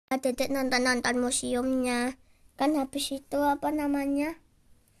Dedek nonton museumnya. Kan habis itu apa namanya?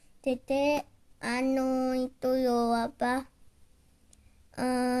 Dedek itu yo apa?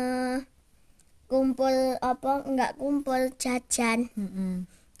 Kumpul apa? Enggak kumpul jajan.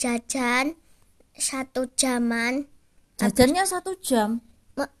 Jajan 1 jaman. Jajannya 1 jam.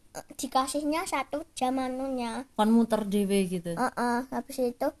 Dikasihnya 1 jam anunya. Kon muter dhewe gitu. Habis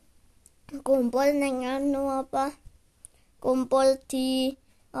itu kumpul neng apa? Kumpul di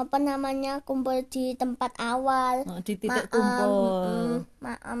apa namanya? Kumpul di tempat awal. Di titik kumpul.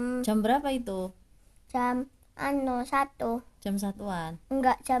 Jam berapa itu? Jam 1. Jam 1-an.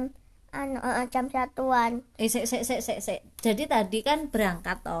 Enggak jam jam 1-an. Sek. Jadi tadi kan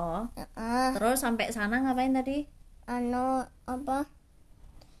berangkat toh. Terus sampai sana ngapain tadi? Apa?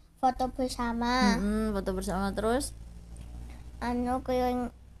 Foto bersama. Foto bersama terus Keliling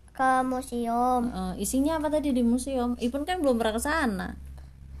ke museum. Isinya apa tadi di museum? Ipun kan belum pernah ke sana.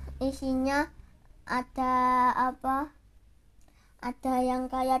 Isinya ada apa? Ada yang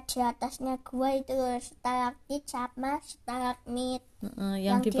kayak di atasnya gua itu stalaktit sama stalagmit.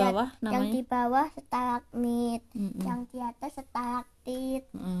 Yang di bawah namanya? Yang di bawah stalagmit. Yang di atas stalaktit.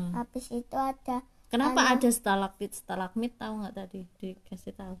 Habis itu ada. Kenapa ada stalaktit, stalagmit, tahu nggak tadi?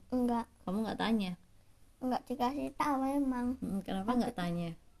 Dikasih tahu? Enggak. Kamu nggak tanya? Enggak dikasih tahu emang. Kenapa nggak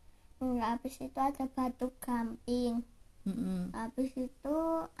tanya? Enggak, habis itu ada batu gamping. Habis itu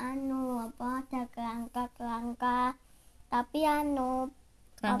apa? Ada kerangka. Tapi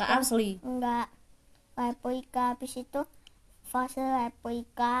kerangka apa? Asli? Enggak. Replika. Habis itu fosil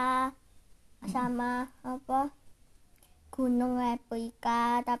replika sama apa? Gunung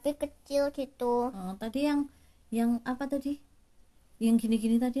replika tapi kecil gitu. Tadi yang apa tadi? Yang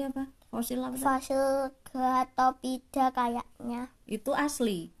gini-gini tadi apa? Fosil apa? Fosil Gratopida kayaknya. Itu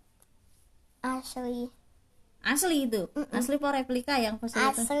asli. Asli itu. Asli po replika yang fosil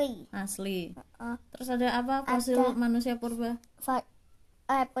asli. Itu? Asli. Terus ada apa? Fosil ada manusia purba.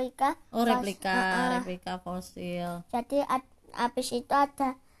 Replika. Replika. Replika fosil. Jadi habis itu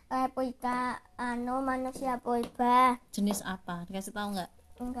ada replika manusia purba. Jenis apa? Dikasih tahu nggak?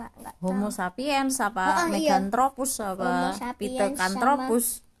 Enggak Homo tahu. sapiens apa? Meganthropus apa?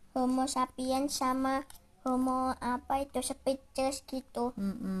 Pithecanthropus. Homo sapiens sama Homo apa itu spesies gitu.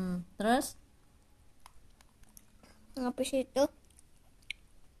 Terus? Habis itu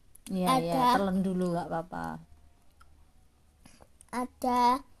Iya, telan dulu nggak apa-apa.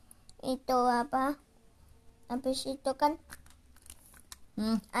 Ada itu apa? Habis itu kan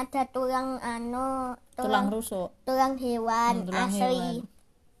ada tulang rusuk. Tulang hewan asli.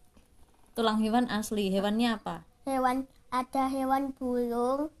 Tulang hewan asli. Hewannya apa? Ada hewan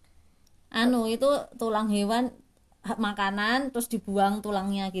burung. Itu tulang hewan makanan terus dibuang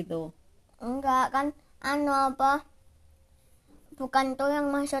tulangnya gitu. Enggak kan apa? Bukan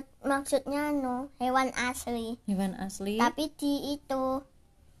tulang maksudnya hewan asli. Hewan asli. Tapi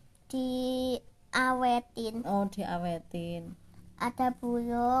diawetin. Diawetin. Ada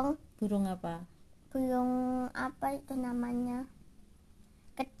burung. Burung apa? Burung apa itu namanya?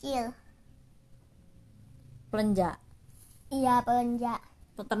 Kecil. Pelenjak. Iya, pelenjak.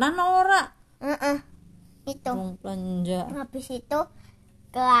 Tenan ora? Itu. Burung pelenjak. Habis itu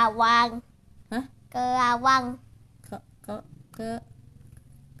kelawang. Hah? Kelawang.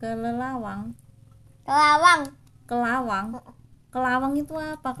 Kelelawang. Kelawang itu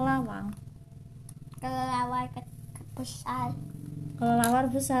apa? Kelawang besar. Kelelawar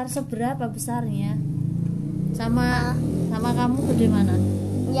besar seberapa besarnya? Sama kamu gede mana?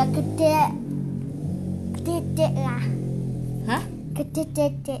 Ya gede lah. Hah? Gede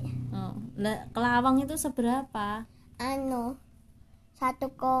dedek. Kelawang itu seberapa? 1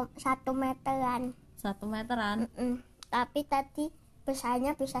 meteran. 1 meteran. Tapi tadi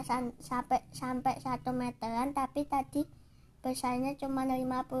besarnya bisa sampai 1 meteran, tapi tadi besarnya cuma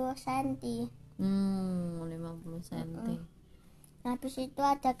 50 cm. 50 cm. Habis itu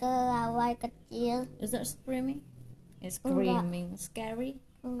ada kelawar kecil. Is that screaming? Screaming. Scary?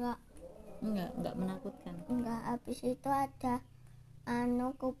 Enggak menakutkan. Enggak. Habis itu ada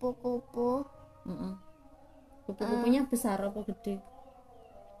kupu-kupu. Kupu-kupunya besar apa gede?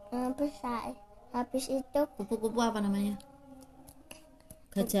 Besar. Habis itu kupu-kupu apa namanya?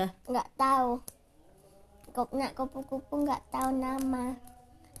 Gajah? Enggak tahu. Kupu-kupu enggak tahu nama.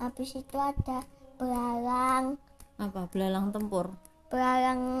 Habis itu ada belalang. Apa? Belalang tempur?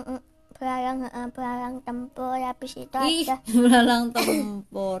 Belalang tempur. Habis itu ada belalang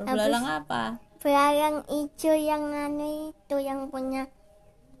tempur. Belalang apa? Belalang hijau yang itu yang punya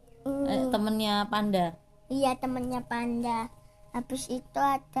temennya panda. Iya, temennya panda. Habis itu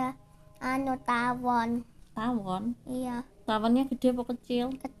ada tawon. Tawon? Iya. Tamannya gede apa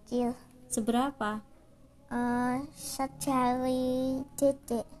kecil? Kecil. Seberapa? Sejari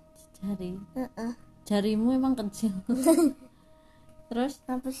dedek. Jari. Jarimu emang kecil. Terus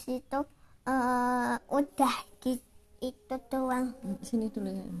Habis itu udah itu doang. Sini dulu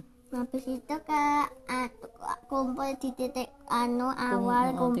ya. Habis itu kumpul di titik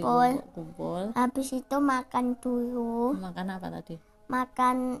awal kumpul. Habis itu makan dulu. Makan apa tadi?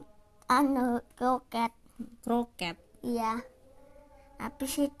 Makan kroket. Kroket. Iya.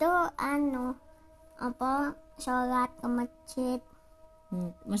 Habis itu sholat ke masjid.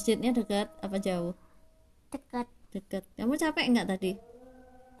 Masjidnya dekat apa jauh? Dekat. Kamu capek nggak tadi?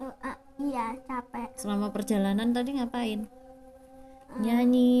 Iya, capek. Selama perjalanan tadi ngapain?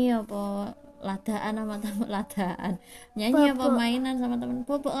 Nyanyi apa ladaan sama teman ladaan? Nyanyi apa mainan sama teman?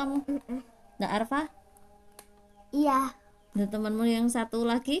 Bobok kamu? Nggak Arfa? Iya. Dan temanmu yang satu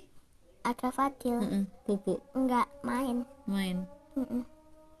lagi? Ada Fadil. Bobok? Enggak, main.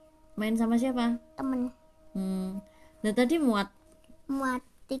 Main sama siapa? Temen. Dan tadi muat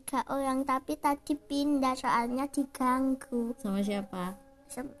 3 orang, tapi tadi pindah soalnya diganggu. sama siapa?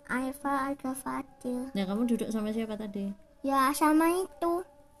 Aifa, ada Fadil. Nah, kamu duduk sama siapa tadi? Ya sama itu,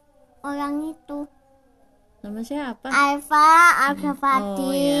 orang itu. Sama siapa? Aifa, ada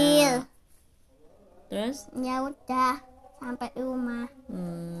Fadil. Ya. Terus? Ya udah, sampai rumah.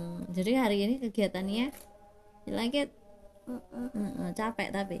 Jadi hari ini kegiatannya langit.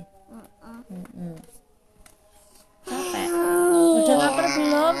 Capek tapi. Capek. Udah lapar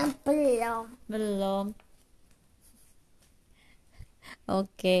belum? Belum.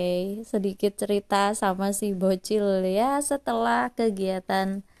 Oke, sedikit cerita sama si Bocil ya setelah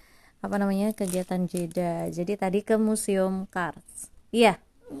kegiatan kegiatan jeda. Jadi tadi ke Museum Karst. Iya.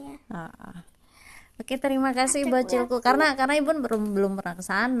 Oke, terima kasih Bocilku karena Ibu belum pernah ke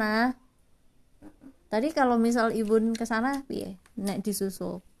sana. Tadi kalau misal Ibu ke sana piye? Nek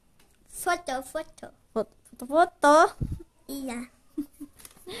disusul. Foto. Iya.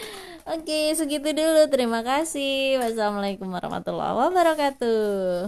 Oke, segitu dulu. Terima kasih. Wassalamualaikum warahmatullahi wabarakatuh.